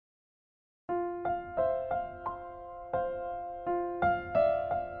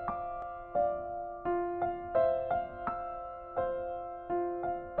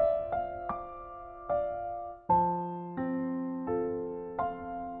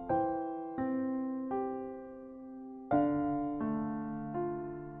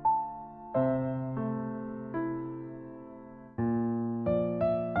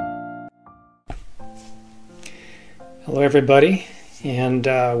Hello everybody, and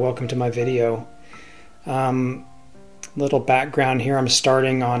welcome to my video. Little background here, I'm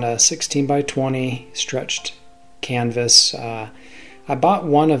starting on a 16 by 20 stretched canvas. I bought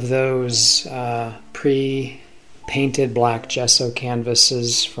one of those pre-painted black gesso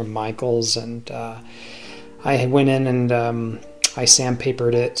canvases from Michaels, and I went in and I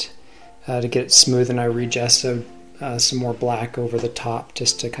sandpapered it to get it smooth, and I re-gessoed some more black over the top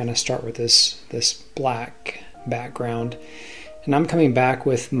just to kind of start with this black background. And I'm coming back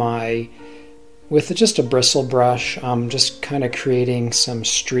with just a bristle brush. I'm just kind of creating some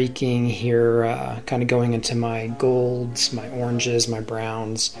streaking here, kind of going into my golds, my oranges, my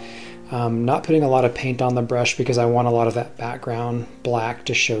browns. Not putting a lot of paint on the brush because I want a lot of that background black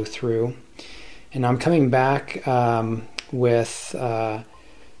to show through. And I'm coming back with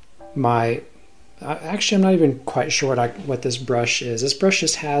actually, I'm not even quite sure what this brush is. This brush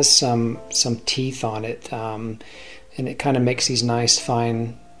just has some teeth on it, and it kind of makes these nice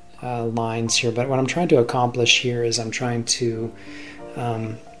fine lines here. But what I'm trying to accomplish here is I'm trying to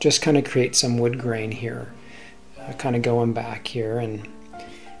just kind of create some wood grain here, kind of going back here, and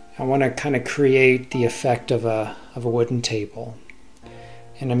I want to kind of create the effect of a wooden table.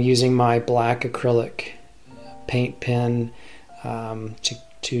 And I'm using my black acrylic paint pen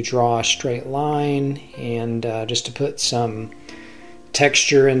to draw a straight line and just to put some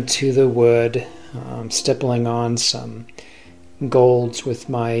texture into the wood, stippling on some golds with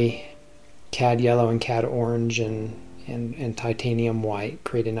my cad yellow and cad orange and titanium white,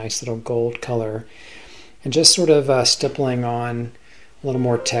 create a nice little gold color, and just sort of stippling on a little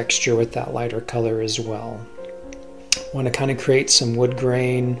more texture with that lighter color as well. I want to kind of create some wood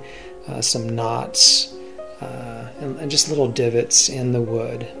grain, some knots, and just little divots in the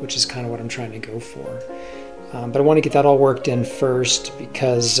wood, which is kind of what I'm trying to go for. But I want to get that all worked in first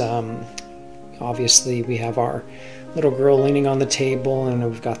because obviously we have our little girl leaning on the table and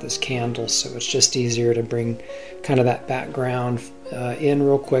we've got this candle, so it's just easier to bring kind of that background in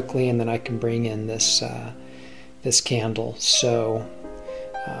real quickly, and then I can bring in this candle. So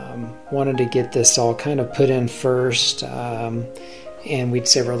wanted to get this all kind of put in first, and we'd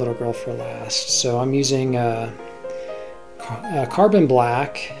save our little girl for last. So I'm using carbon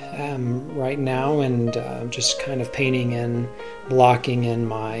black right now, and just kind of painting in, blocking in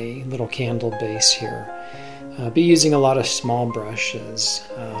my little candle base here. Be using a lot of small brushes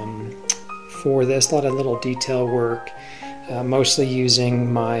for this, a lot of little detail work, mostly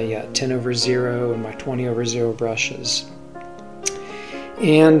using my 10/0 and my 20/0 brushes.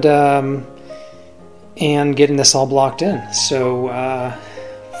 And getting this all blocked in. So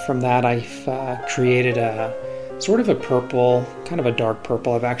from that I've created a sort of a purple, kind of a dark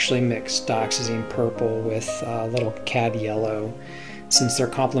purple. I've actually mixed dioxazine purple with a little cad yellow. Since they're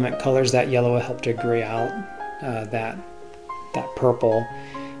complement colors, that yellow will help to gray out that purple.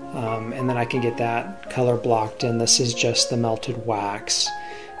 And then I can get that color blocked in. This is just the melted wax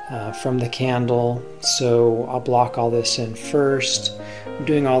from the candle. So I'll block all this in first. I'm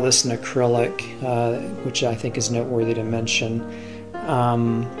doing all this in acrylic, which I think is noteworthy to mention.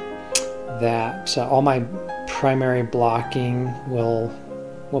 That all my primary blocking will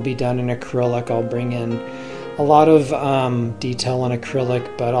be done in acrylic. I'll bring in a lot of detail in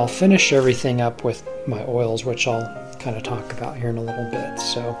acrylic, but I'll finish everything up with my oils, which I'll kind of talk about here in a little bit.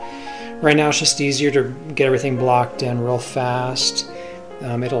 So right now it's just easier to get everything blocked in real fast.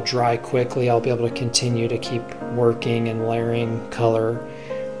 It'll dry quickly. I'll be able to continue to keep working and layering color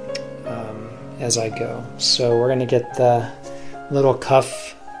as I go. So we're going to get the little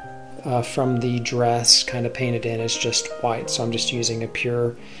cuff from the dress kind of painted in. It's just white, so I'm just using a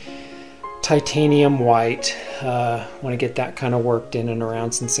pure titanium white. Want to get that kind of worked in and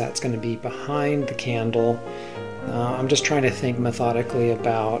around, since that's going to be behind the candle. I'm just trying to think methodically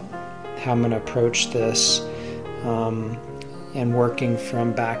about how I'm going to approach this, and working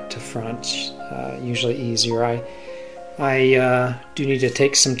from back to front, usually easier. I do need to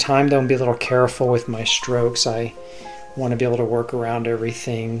take some time though and be a little careful with my strokes. I want to be able to work around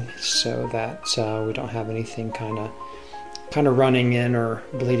everything so that we don't have anything kind of running in or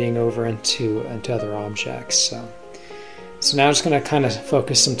bleeding over into other objects. So now I'm just going to kind of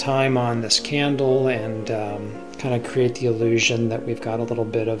focus some time on this candle and kind of create the illusion that we've got a little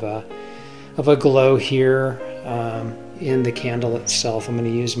bit of a glow here in the candle itself. I'm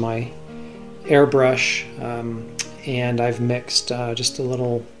going to use my airbrush, and I've mixed just a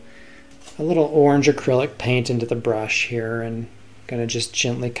little orange acrylic paint into the brush here, and I'm going to just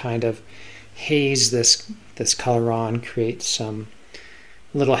gently kind of haze this color on, create some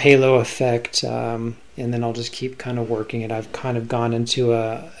little halo effect, and then I'll just keep kind of working it. I've kind of gone into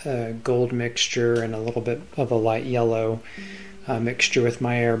a gold mixture and a little bit of a light yellow mixture with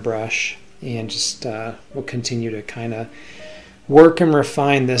my airbrush, and just will continue to kind of work and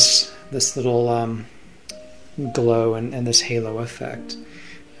refine this little glow and this halo effect.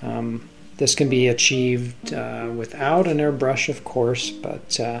 This can be achieved without an airbrush, of course,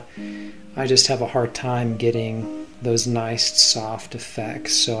 but I just have a hard time getting those nice soft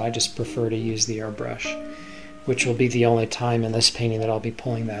effects, so I just prefer to use the airbrush, which will be the only time in this painting that I'll be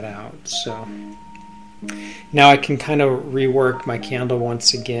pulling that out. So now I can kind of rework my candle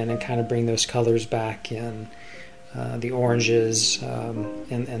once again and kind of bring those colors back in, the oranges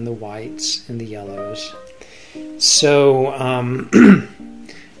and the whites and the yellows. So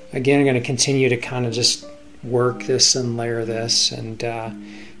again, I'm going to continue to kind of just work this and layer this and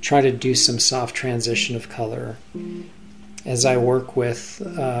try to do some soft transition of color. As I work with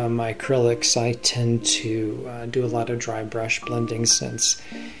my acrylics, I tend to do a lot of dry brush blending, since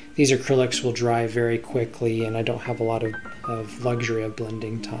these acrylics will dry very quickly and I don't have a lot of luxury of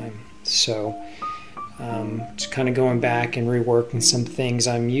blending time. So just kind of going back and reworking some things.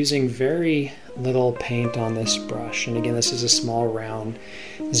 I'm using very little paint on this brush, and again, this is a small round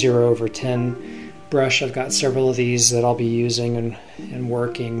 0/10 brush. I've got several of these that I'll be using and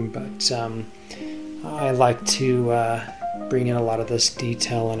working, but I like to bring in a lot of this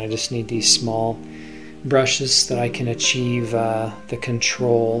detail, and I just need these small brushes that I can achieve the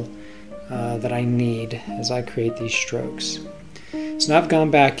control that I need as I create these strokes. So now I've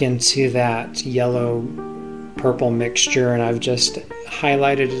gone back into that yellow purple mixture, and I've just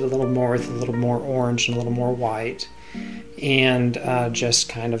highlighted it a little more with a little more orange and a little more white, and just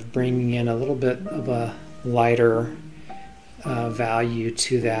kind of bringing in a little bit of a lighter value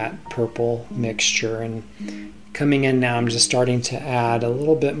to that purple mixture. And coming in now, I'm just starting to add a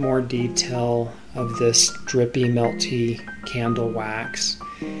little bit more detail of this drippy, melty candle wax,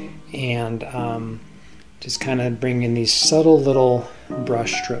 and just kind of bring in these subtle little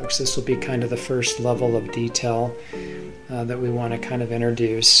brush strokes. This will be kind of the first level of detail that we want to kind of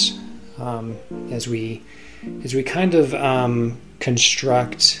introduce as we kind of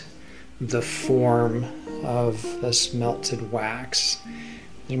construct the form of this melted wax.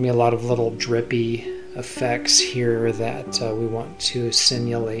 There's going to be a lot of little drippy effects here that we want to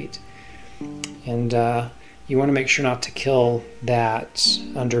simulate, and you want to make sure not to kill that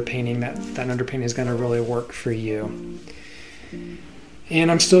underpainting. That underpainting is going to really work for you. And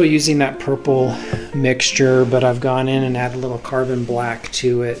I'm still using that purple mixture, but I've gone in and added a little carbon black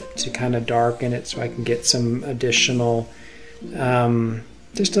to it to kind of darken it, so I can get some additional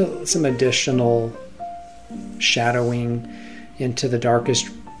some additional shadowing into the darkest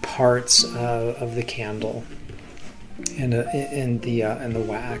parts of the candle and the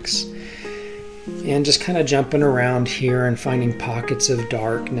wax, and just kind of jumping around here and finding pockets of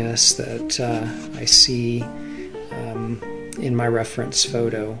darkness that I see in my reference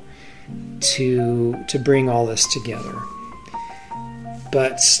photo to bring all this together.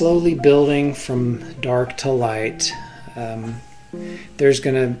 But slowly building from dark to light, there's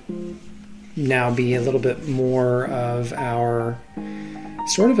going to now be a little bit more of our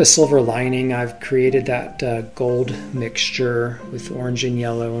sort of a silver lining. I've created that gold mixture with orange and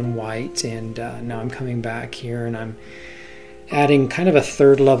yellow and white, and now I'm coming back here and I'm adding kind of a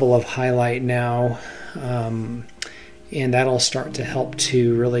third level of highlight now, and that'll start to help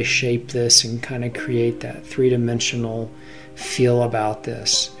to really shape this and kind of create that three-dimensional feel about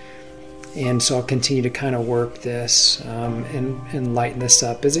this. And so I'll continue to kind of work this and lighten this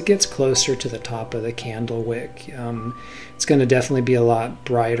up as it gets closer to the top of the candle wick. It's going to definitely be a lot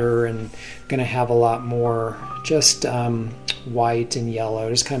brighter and going to have a lot more just white and yellow,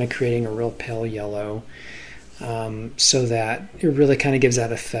 just kind of creating a real pale yellow, so that it really kind of gives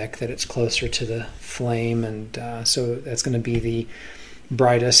that effect that it's closer to the flame, and so that's going to be the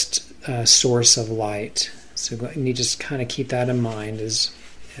brightest source of light. So you need to just kind of keep that in mind as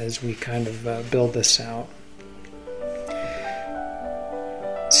we kind of build this out.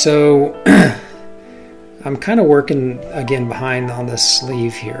 So I'm kind of working again behind on this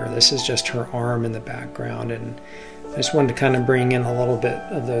sleeve here. This is just her arm in the background, and I just wanted to kind of bring in a little bit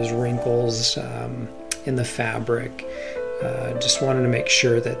of those wrinkles in the fabric. Just wanted to make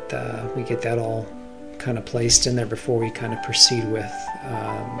sure that we get that all kind of placed in there before we kind of proceed with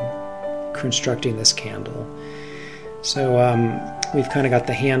constructing this candle. So we've kind of got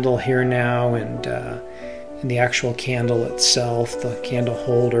the handle here now, and the actual candle itself, the candle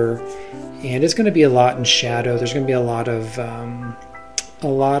holder, and it's going to be a lot in shadow. There's going to be a lot of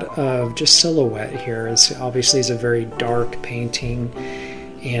just silhouette here. It's obviously a very dark painting,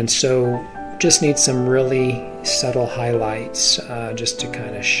 And so just need some really subtle highlights just to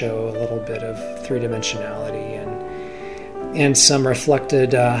kind of show a little bit of three-dimensionality, and some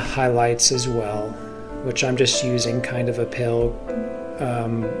reflected highlights as well, which I'm just using kind of a pale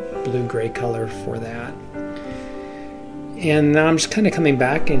blue-gray color for that. And now I'm just kind of coming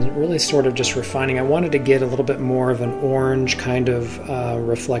back and really sort of just refining. I wanted to get a little bit more of an orange kind of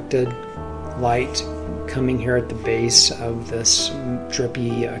reflected light coming here at the base of this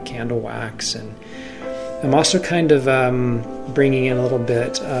drippy candle wax. And I'm also kind of bringing in a little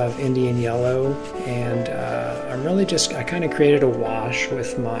bit of Indian yellow, and I kind of created a wash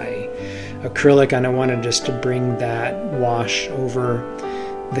with my acrylic, and I wanted just to bring that wash over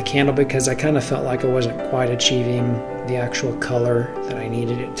the candle because I kind of felt like I wasn't quite achieving the actual color that I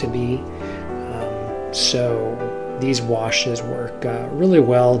needed it to be. So these washes work really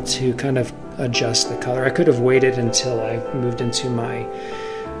well to kind of adjust the color. I could have waited until I moved into my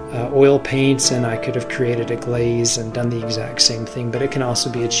oil paints, and I could have created a glaze and done the exact same thing, but it can also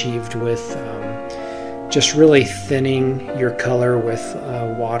be achieved with just really thinning your color with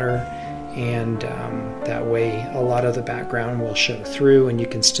water, and that way a lot of the background will show through and you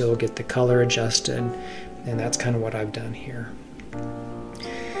can still get the color adjusted, and that's kind of what I've done here.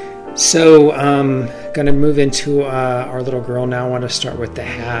 So I'm going to move into our little girl now. I want to start with the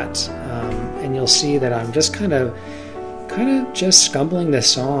hat, and you'll see that I'm just kind of just scumbling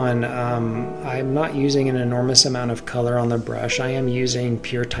this on. I'm not using an enormous amount of color on the brush. I am using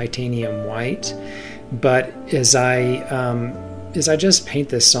pure titanium white, but as I just paint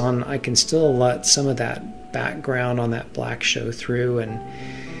this on, I can still let some of that background on that black show through, and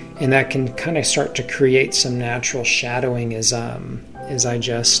that can kind of start to create some natural shadowing as I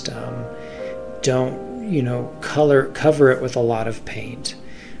just don't cover it with a lot of paint.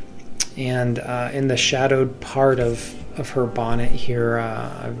 And in the shadowed part of her bonnet here,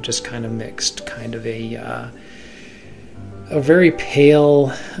 I've just kind of mixed kind of a very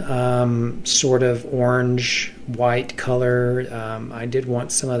pale sort of orange white color. I did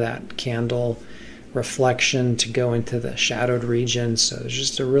want some of that candle reflection to go into the shadowed region, so there's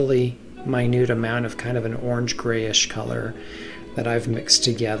just a really minute amount of kind of an orange grayish color that I've mixed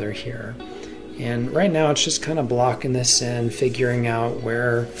together here. And right now it's just kind of blocking this in, figuring out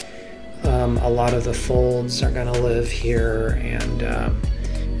where a lot of the folds are going to live here,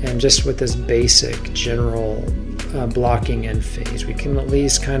 and just with this basic general blocking in phase, we can at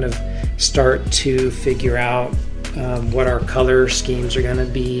least kind of start to figure out what our color schemes are going to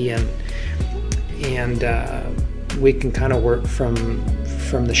be, and we can kind of work from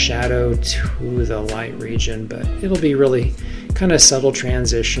the shadow to the light region, but it'll be really kind of subtle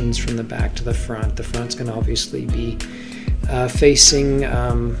transitions from the back to the front. The front's going to obviously be facing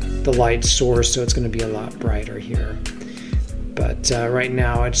the light source, so it's going to be a lot brighter here. But right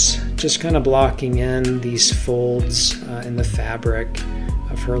now it's just kind of blocking in these folds in the fabric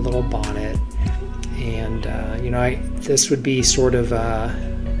of her little bonnet. And this would be sort of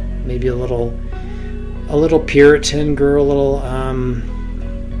maybe a little Puritan girl, a little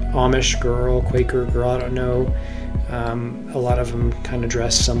Amish girl, Quaker girl, I don't know. A lot of them kind of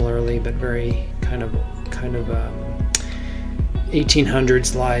dress similarly, but very kind of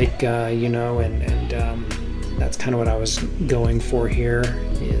 1800s like, and that's kind of what I was going for here.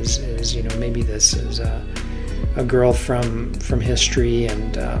 Is maybe this is a girl from history,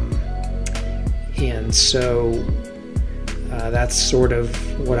 and so that's sort of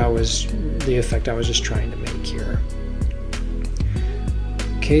the effect I was just trying to make here.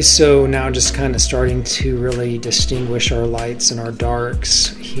 Okay, so now just kind of starting to really distinguish our lights and our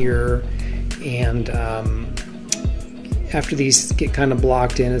darks here, and after these get kind of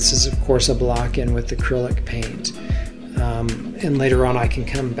blocked in, this is of course a block in with acrylic paint, and later on I can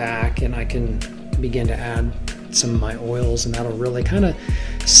come back and I can begin to add some of my oils, and that'll really kind of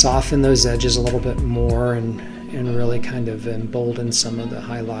soften those edges a little bit more, and really kind of embolden some of the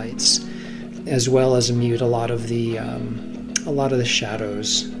highlights, as well as mute a lot of the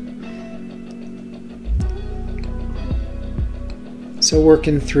shadows. So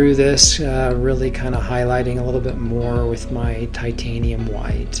working through this, really kind of highlighting a little bit more with my titanium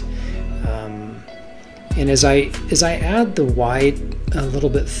white, and as I add the white a little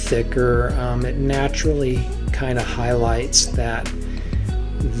bit thicker, it naturally kind of highlights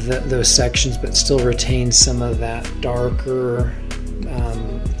those sections, but still retains some of that darker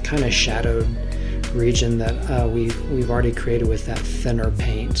kind of shadowed region that we've already created with that thinner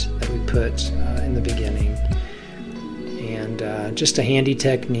paint that we put in the beginning. And just a handy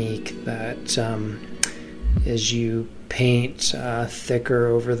technique that as you paint thicker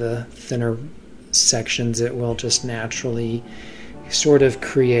over the thinner sections, it will just naturally sort of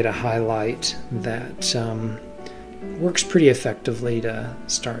create a highlight that works pretty effectively to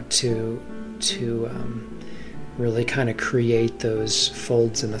start to really kind of create those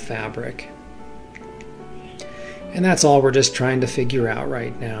folds in the fabric. And that's all we're just trying to figure out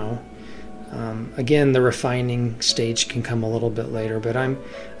right now. Again, the refining stage can come a little bit later, but I'm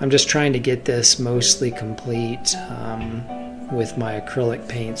just trying to get this mostly complete with my acrylic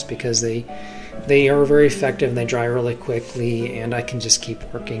paints, because they are very effective and they dry really quickly, and I can just keep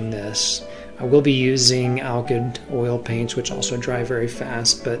working this. I will be using Alkyd oil paints, which also dry very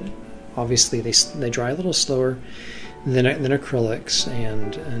fast, but obviously they dry a little slower than acrylics,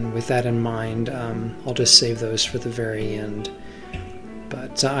 and with that in mind, I'll just save those for the very end.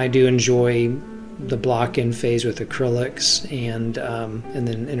 But I do enjoy the block-in phase with acrylics, and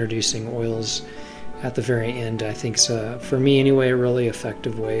then introducing oils at the very end. I think so, for me anyway, a really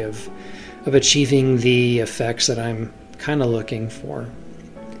effective way of achieving the effects that I'm kind of looking for.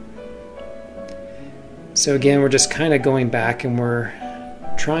 So again, we're just kind of going back and we're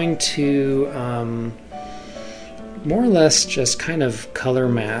trying to more or less just kind of color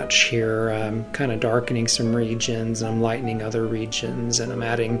match here. I'm kind of darkening some regions, and I'm lightening other regions, and I'm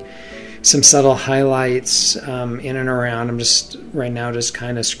adding some subtle highlights in and around. I'm just right now just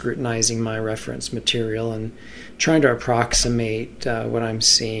kind of scrutinizing my reference material and trying to approximate what I'm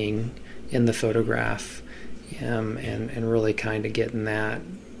seeing in the photograph, and really kind of getting that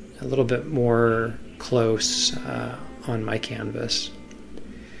a little bit more close on my canvas.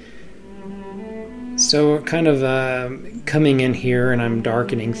 So kind of coming in here, and I'm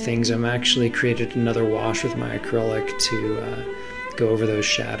darkening things. I'm actually created another wash with my acrylic to go over those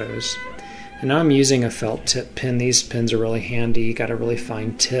shadows. And now I'm using a felt tip pen. These pens are really handy, got a really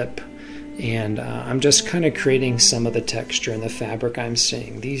fine tip, and I'm just kind of creating some of the texture in the fabric I'm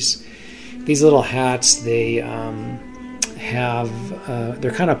seeing. These little hats, they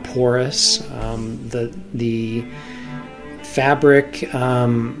they're kind of porous. The fabric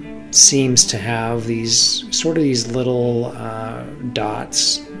seems to have these little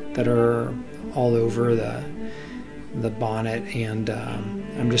dots that are all over the bonnet, and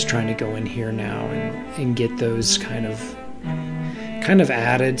I'm just trying to go in here now and get those kind of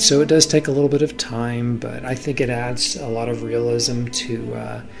added. So it does take a little bit of time, but I think it adds a lot of realism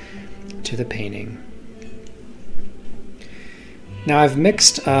to the painting. Now I've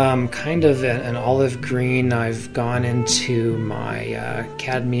mixed kind of an olive green. I've gone into my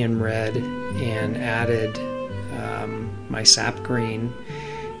cadmium red and added my sap green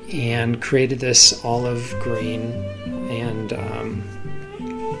and created this olive green, and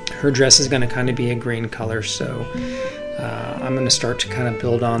her dress is going to kind of be a green color, so I'm going to start to kind of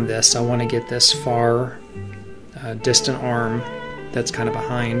build on this. I want to get this far distant arm that's kind of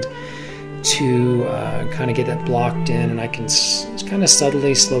behind to kind of get it blocked in, and I can kind of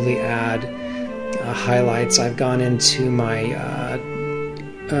subtly, slowly add highlights. I've gone into my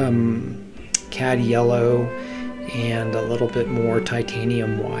cad yellow and a little bit more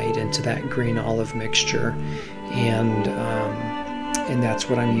titanium white into that green olive mixture, and that's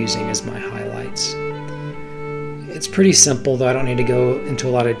what I'm using as my highlights. It's pretty simple, though. I don't need to go into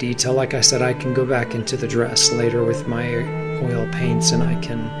a lot of detail. Like I said, I can go back into the dress later with my oil paints, and I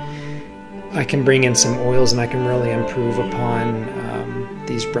can bring in some oils, and I can really improve upon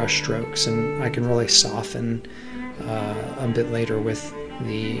these brush strokes, and I can really soften a bit later with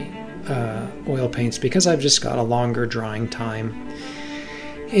the oil paints, because I've just got a longer drying time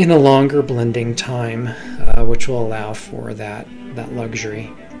and a longer blending time, which will allow for that luxury.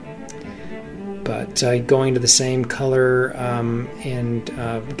 But going to the same color and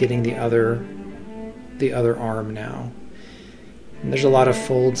getting the other arm now. And there's a lot of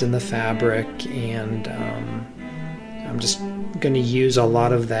folds in the fabric, and I'm just going to use a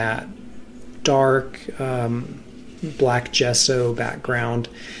lot of that dark black gesso background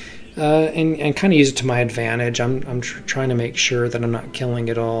and kind of use it to my advantage. I'm trying to make sure that I'm not killing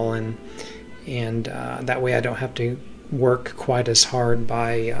it all, and that way I don't have to work quite as hard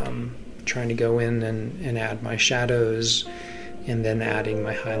by trying to go in and add my shadows and then adding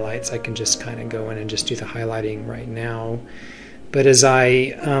my highlights. I can just kind of go in and just do the highlighting right now. But as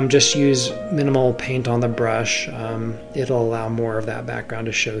I just use minimal paint on the brush, it'll allow more of that background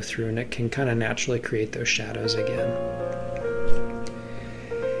to show through, and it can kind of naturally create those shadows again.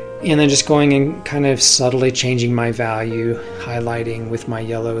 And then just going and kind of subtly changing my value, highlighting with my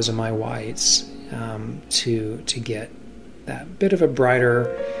yellows and my whites to get that bit of a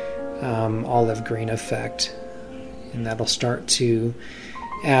brighter olive green effect. And that'll start to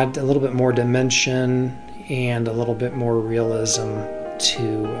add a little bit more dimension and a little bit more realism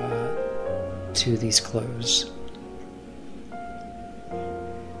to these clothes.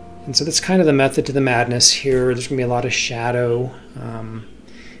 And so that's kind of the method to the madness here. There's going to be a lot of shadow,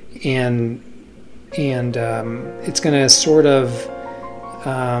 and it's going to sort of,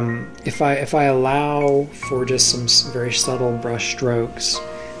 if I allow for just some very subtle brush strokes,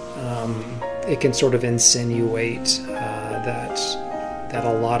 it can sort of insinuate that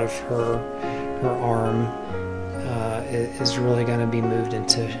a lot of her arm is really going to be moved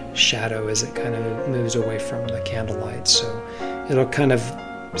into shadow as it kind of moves away from the candlelight. So it'll kind of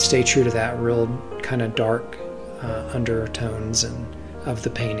stay true to that real kind of dark undertones of the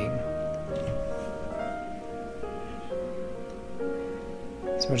painting.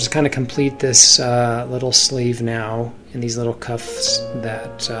 So I'll just kind of complete this little sleeve now and these little cuffs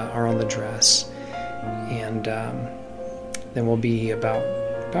that are on the dress, and then we'll be about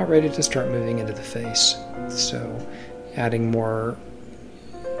ready to start moving into the face. So adding more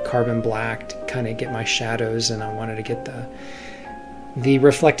carbon black to kind of get my shadows, and I wanted to get the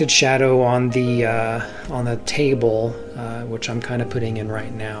reflected shadow on the table, which I'm kind of putting in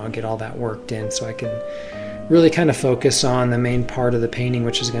right now, and get all that worked in so I can really kind of focus on the main part of the painting,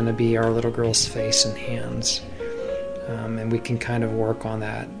 which is going to be our little girl's face and hands. And we can kind of work on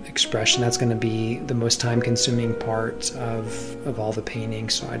that expression. That's going to be the most time-consuming part of all the painting,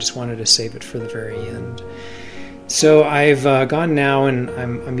 so I just wanted to save it for the very end. So I've gone now, and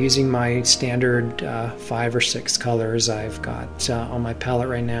I'm using my standard 5 or 6 colors I've got on my palette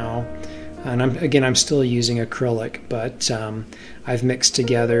right now. And I'm still using acrylic, but I've mixed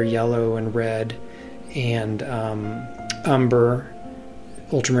together yellow and red and umber,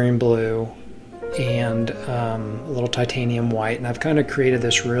 ultramarine blue, and a little titanium white, and I've kind of created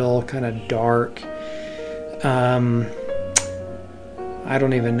this real kind of dark, I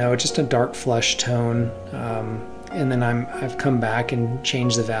don't even know, just a dark flesh tone, and then I've come back and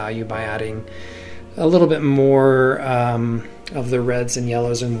changed the value by adding a little bit more of the reds and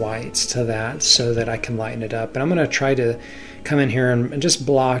yellows and whites to that, so that I can lighten it up. And I'm going to try to come in here and just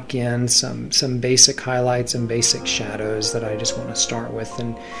block in some basic highlights and basic shadows that I just want to start with.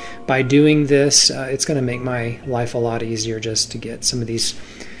 And by doing this, it's going to make my life a lot easier just to get some of these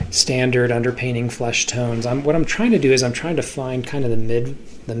standard underpainting flesh tones. What I'm trying to do is I'm trying to find kind of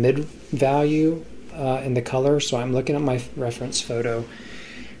the mid value in the color. So I'm looking at my reference photo,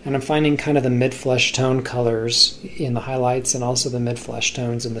 and I'm finding kind of the mid flesh tone colors in the highlights, and also the mid flesh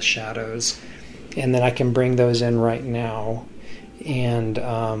tones in the shadows. And then I can bring those in right now, and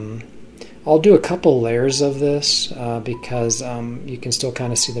I'll do a couple layers of this because you can still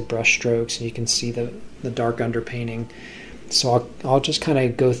kind of see the brush strokes, and you can see the dark underpainting. So I'll just kind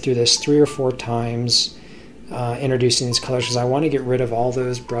of go through this 3 or 4 times, introducing these colors, because I want to get rid of all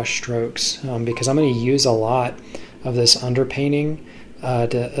those brush strokes, because I'm going to use a lot of this underpainting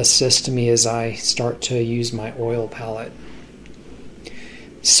to assist me as I start to use my oil palette.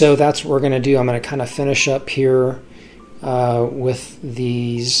 So that's what we're going to do. I'm going to kind of finish up here with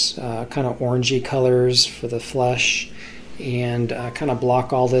these kind of orangey colors for the flesh, and kind of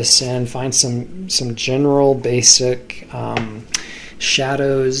block all this in, find some general basic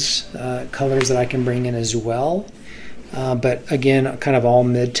shadows, colors that I can bring in as well. But again, kind of all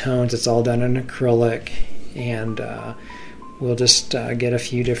mid-tones. It's all done in acrylic, and we'll just get a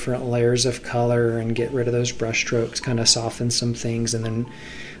few different layers of color and get rid of those brush strokes, kind of soften some things, and then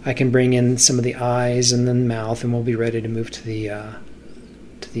I can bring in some of the eyes and the mouth, and we'll be ready to move to the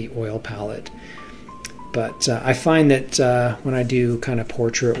oil palette. But I find that when I do kind of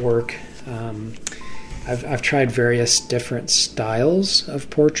portrait work, I've tried various different styles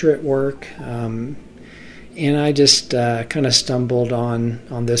of portrait work, and I just kind of stumbled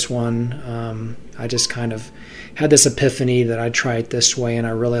on this one. I just kind of had this epiphany that I'd try it this way, and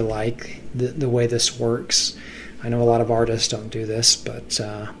I really like the way this works. I know a lot of artists don't do this, but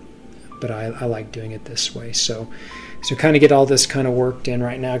I like doing it this way. So kind of get all this kind of worked in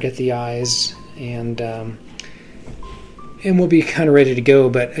right now, get the eyes, and we'll be kind of ready to go.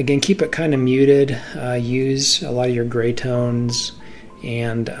 But again, keep it kind of muted. Use a lot of your gray tones,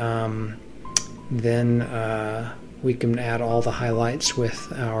 and then we can add all the highlights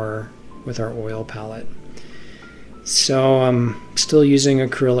with our oil palette. So I'm still using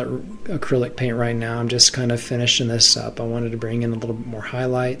acrylic paint right now. I'm just kind of finishing this up. I wanted to bring in a little bit more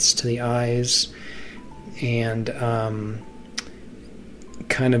highlights to the eyes, and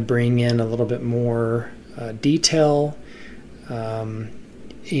kind of bring in a little bit more detail. And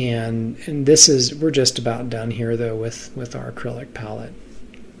we're just about done here though with our acrylic palette.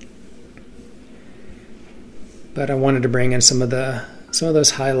 But I wanted to bring in some of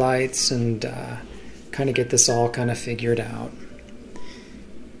those highlights and kind of get this all kind of figured out.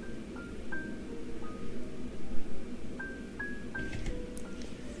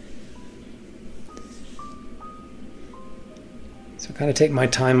 kind of take my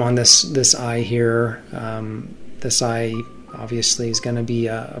time on this eye here. This eye obviously is going to be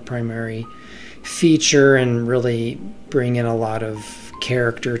a primary feature and really bring in a lot of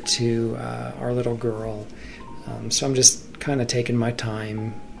character to our little girl. So I'm just kind of taking my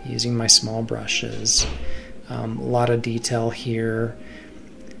time using my small brushes. A lot of detail here.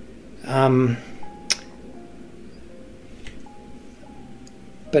 But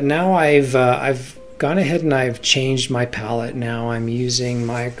now I've gone ahead and I've changed my palette. Now I'm using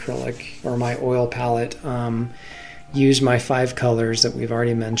my acrylic or my oil palette. Use my 5 colors that we've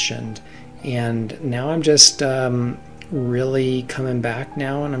already mentioned, and now I'm just really coming back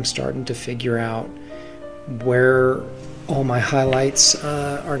now, and I'm starting to figure out where all my highlights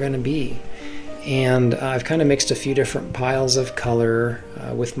are going to be. And I've kind of mixed a few different piles of color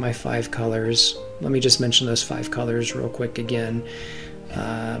with my 5 colors. Let me just mention those 5 colors real quick again.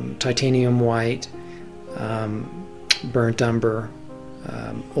 Titanium white, burnt umber,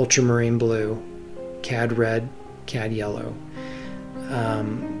 ultramarine blue, cad red, cad yellow,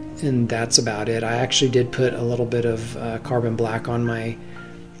 and that's about it. I actually did put a little bit of carbon black on my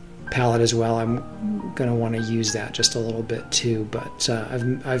palette as well. I'm going to want to use that just a little bit too, but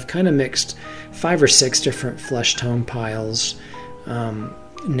I've kind of mixed 5 or 6 different flesh tone piles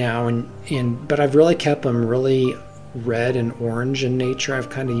now, but I've really kept them really red and orange in nature. I've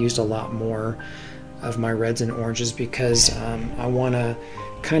kind of used a lot more of my reds and oranges because I want to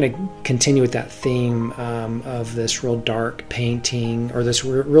kind of continue with that theme of this real dark painting, or this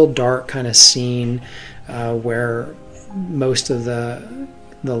real dark kind of scene where most of the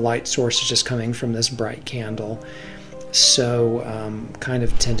light source is just coming from this bright candle. So kind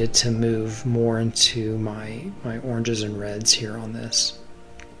of tended to move more into my oranges and reds here on this.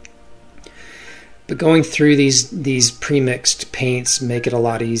 But going through these pre-mixed paints make it a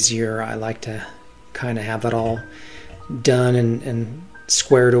lot easier. I like to kind of have it all done and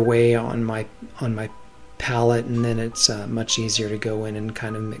squared away on my palette, and then it's much easier to go in and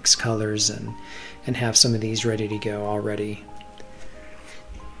kind of mix colors and have some of these ready to go already.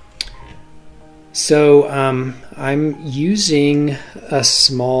 So I'm using a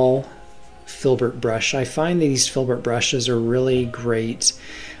small filbert brush. I find that these filbert brushes are really great.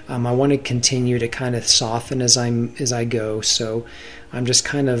 I want to continue to kind of soften as I go, so I'm just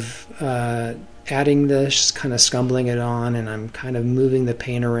kind of adding this, kind of scumbling it on, and I'm kind of moving the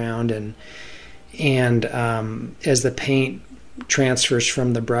paint around, and as the paint transfers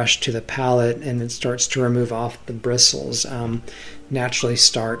from the brush to the palette and it starts to remove off the bristles, naturally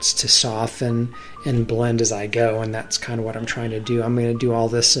starts to soften and blend as I go, and that's kind of what I'm trying to do. I'm going to do all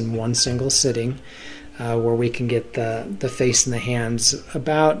this in one single sitting, where we can get the face and the hands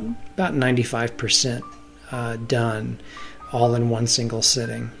about 95% done, all in one single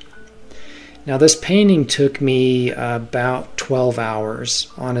sitting. Now this painting took me about 12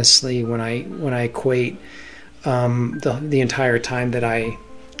 hours, honestly, when I equate the entire time that I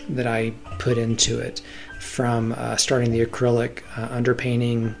put into it, from starting the acrylic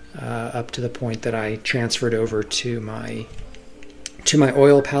underpainting up to the point that I transferred over to my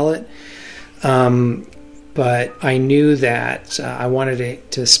oil palette. But I knew that I wanted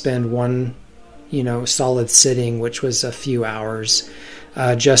to spend one, solid sitting, which was a few hours,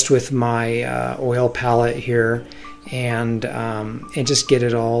 just with my oil palette here, and just get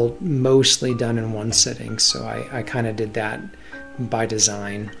it all mostly done in one sitting. So I kind of did that by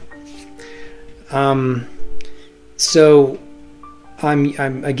design. So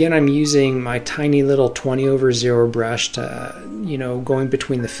I'm using my tiny little 20/0 brush to, going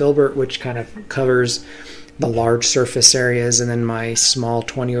between the filbert, which kind of covers the large surface areas, and then my small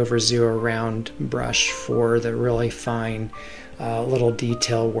 20/0 round brush for the really fine little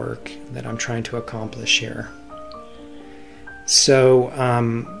detail work that I'm trying to accomplish here. So,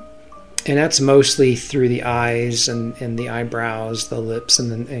 and that's mostly through the eyes and the eyebrows, the lips,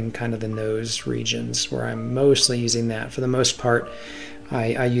 and kind of the nose regions, where I'm mostly using that. For the most part,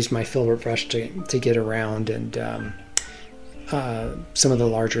 I use my filbert brush to get around and some of the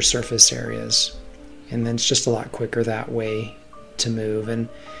larger surface areas. And then it's just a lot quicker that way to move. And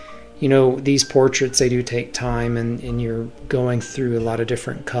these portraits, they do take time, and you're going through a lot of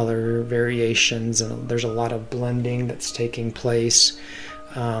different color variations, and there's a lot of blending that's taking place.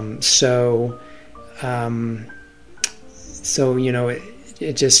 So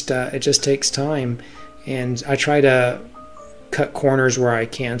it just takes time, and I try to cut corners where I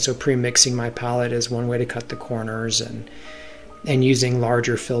can. So pre-mixing my palette is one way to cut the corners, and using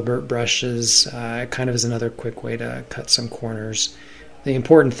larger filbert brushes kind of is another quick way to cut some corners. The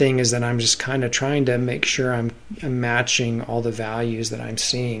important thing is that I'm just kind of trying to make sure I'm matching all the values that I'm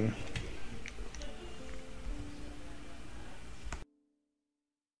seeing.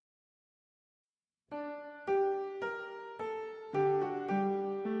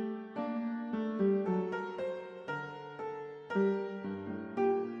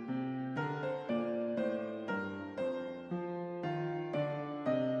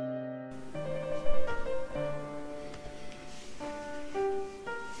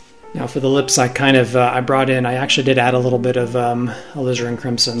 Now for the lips, I kind of I actually did add a little bit of alizarin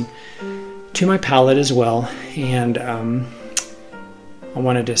crimson to my palette as well, and I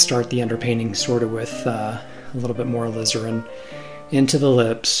wanted to start the underpainting sort of with a little bit more alizarin into the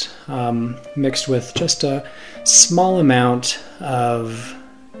lips, mixed with just a small amount of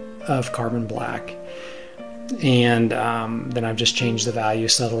carbon black. And then I've just changed the value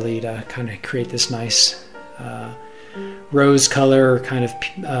subtly to kind of create this nice rose color, kind of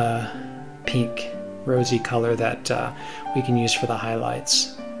pink, rosy color that we can use for the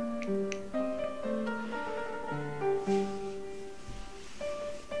highlights.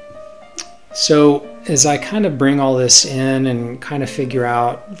 So as I kind of bring all this in and kind of figure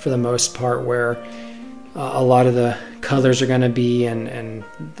out, for the most part, where a lot of the colors are going to be and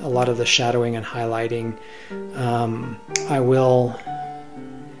a lot of the shadowing and highlighting, I will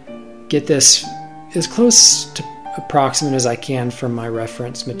get this as close to approximate as I can from my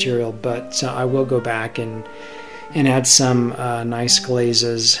reference material, but I will go back and add some nice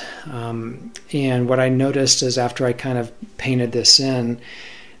glazes. And what I noticed is, after I kind of painted this in,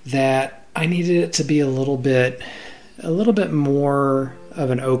 that I needed it to be a little bit more of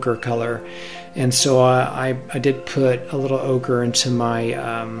an ochre color, and so I did put a little ochre into my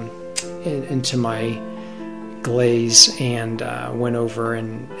glaze, and went over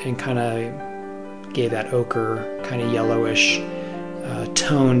and kind of gave that ochre kind of yellowish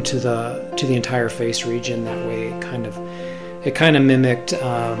tone to the entire face region. That way, it kind of mimicked,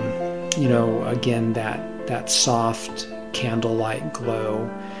 again, that soft candlelight glow.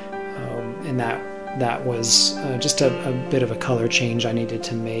 And that was just a bit of a color change I needed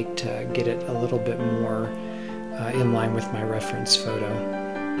to make to get it a little bit more in line with my reference photo.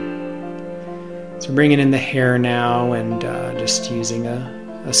 So I'm bringing in the hair now, and just using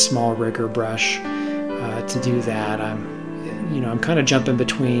a small rigger brush to do that. I'm kind of jumping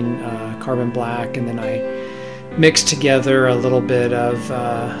between carbon black, and then I mix together a little bit of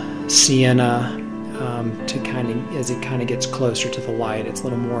sienna to as it kind of gets closer to the light. It's a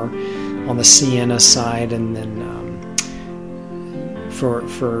little more on the sienna side, and then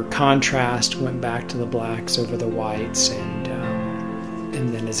for contrast, went back to the blacks over the whites, and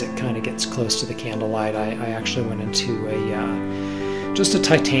then as it kind of gets close to the candlelight, I actually went into just a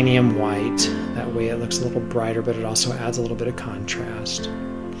titanium white. That way it looks a little brighter, but it also adds a little bit of contrast.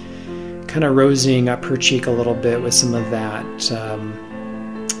 Kind of rosying up her cheek a little bit with some of that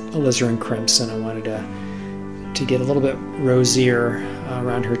alizarin crimson. I wanted to get a little bit rosier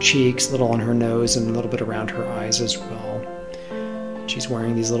around her cheeks, a little on her nose, and a little bit around her eyes as well. She's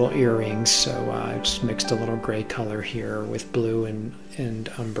wearing these little earrings, so I just mixed a little gray color here with blue and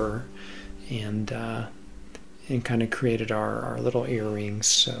umber, and kind of created our little earrings.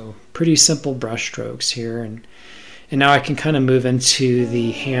 So pretty simple brush strokes here, and now I can kind of move into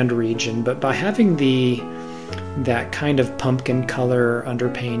the hand region. But by having that kind of pumpkin color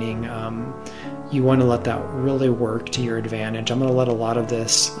underpainting, you want to let that really work to your advantage. I'm going to let a lot of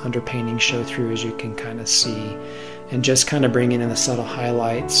this underpainting show through, as you can kind of see, and just kind of bringing in the subtle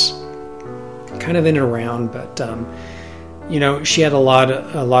highlights kind of in and around. But she had a lot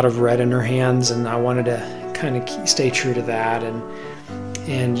of red in her hands, and I wanted to kind of stay true to that,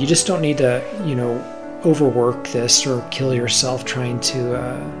 and you just don't need to overwork this or kill yourself trying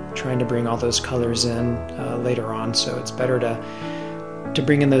to bring all those colors in later on. So it's better to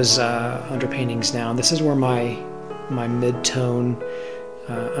bring in those underpaintings now. This is where my mid-tone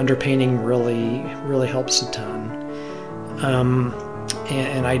underpainting really helps a ton,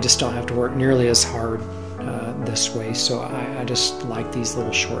 and I just don't have to work nearly as hard this way. So I just like these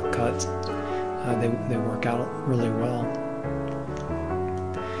little shortcuts. They work out really well.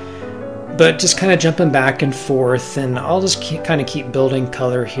 But just kind of jumping back and forth, and I'll just kind of keep building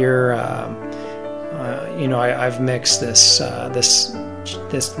color here. I've mixed this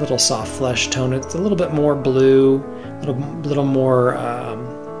little soft flesh tone. It's a little bit more blue, a little more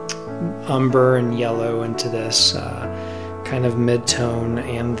umber and yellow into this kind of mid-tone,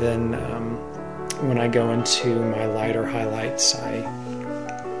 and then when I go into my lighter highlights,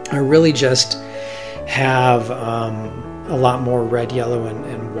 I really just have a lot more red, yellow,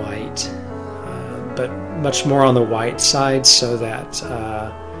 and white, but much more on the white side, so that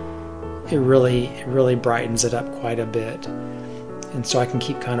it really brightens it up quite a bit. And so I can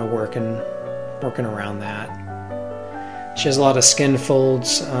keep kind of working around that. She has a lot of skin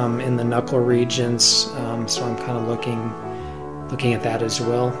folds in the knuckle regions, so I'm kind of looking at that as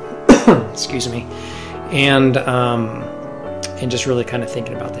well. Excuse me, and just really kind of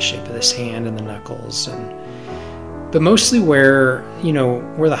thinking about the shape of this hand and the knuckles, but mostly where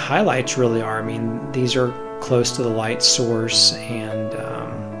the highlights really are. I mean, these are close to the light source, and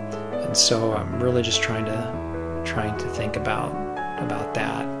And so I'm really just trying to think about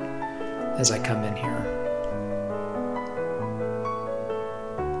that as I come in here.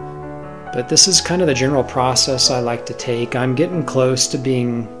 But this is kind of the general process I like to take. I'm getting close to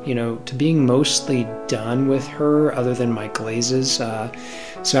being, mostly done with her, other than my glazes. So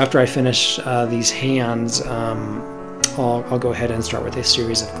after I finish these hands, I'll go ahead and start with a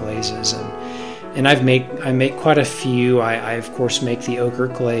series of glazes, and I make quite a few. I of course make the ochre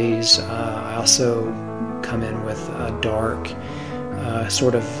glaze. I also come in with a dark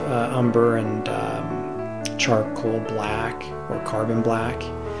sort of umber and charcoal black or carbon black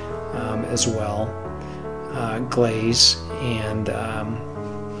as well glaze, and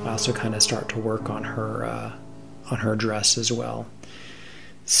I also kind of start to work on her dress as well.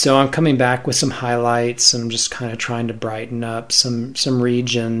 So I'm coming back with some highlights, and I'm just kind of trying to brighten up some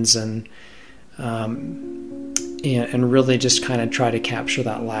regions, and really just kind of try to capture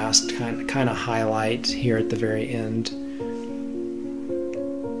that last kind of highlight here at the very end.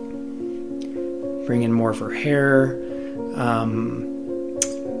 Bring in more of her hair,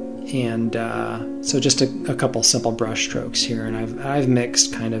 and so just a couple simple brush strokes here, and I've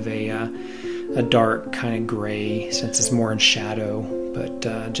mixed kind of a dark kind of gray, since it's more in shadow, but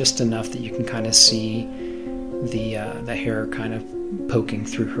just enough that you can kind of see the hair kind of poking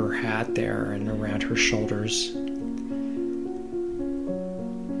through her hat there and around her shoulders.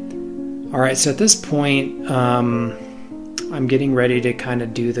 All right, so at this point, I'm getting ready to kind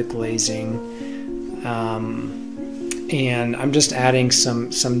of do the glazing, and I'm just adding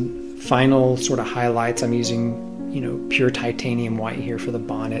some final sort of highlights. I'm using pure titanium white here for the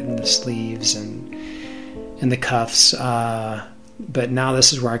bonnet and the sleeves and the cuffs. But now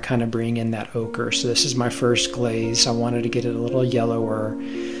this is where I kind of bring in that ochre. So this is my first glaze. I wanted to get it a little yellower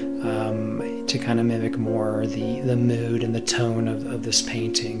to kind of mimic more the mood and the tone of this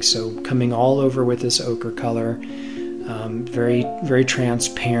painting. So coming all over with this ochre color, very, very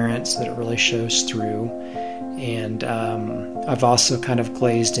transparent so that it really shows through. And I've also kind of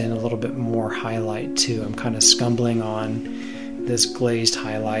glazed in a little bit more highlight too. I'm kind of scumbling on this glazed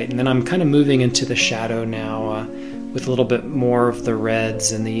highlight, and then I'm kind of moving into the shadow now with a little bit more of the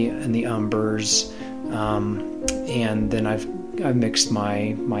reds and the umbers, and then I've mixed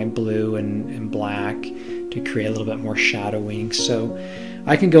my blue and black to create a little bit more shadowing. So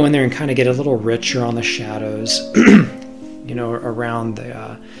I can go in there and kind of get a little richer on the shadows,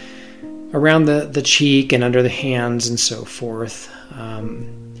 around the cheek and under the hands and so forth,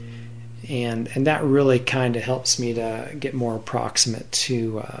 and that really kind of helps me to get more approximate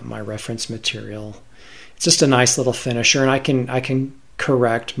to my reference material. It's just a nice little finisher, and I can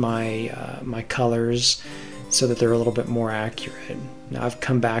correct my colors so that they're a little bit more accurate. Now I've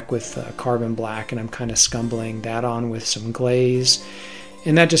come back with carbon black, and I'm kind of scumbling that on with some glaze,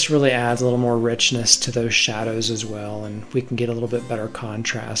 and that just really adds a little more richness to those shadows as well, and we can get a little bit better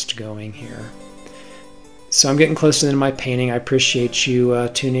contrast going here. So I'm getting close to the end of my painting. I appreciate you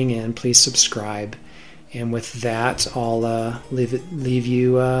tuning in. Please subscribe. And with that, I'll leave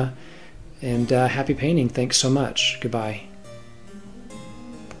you, and happy painting. Thanks so much. Goodbye.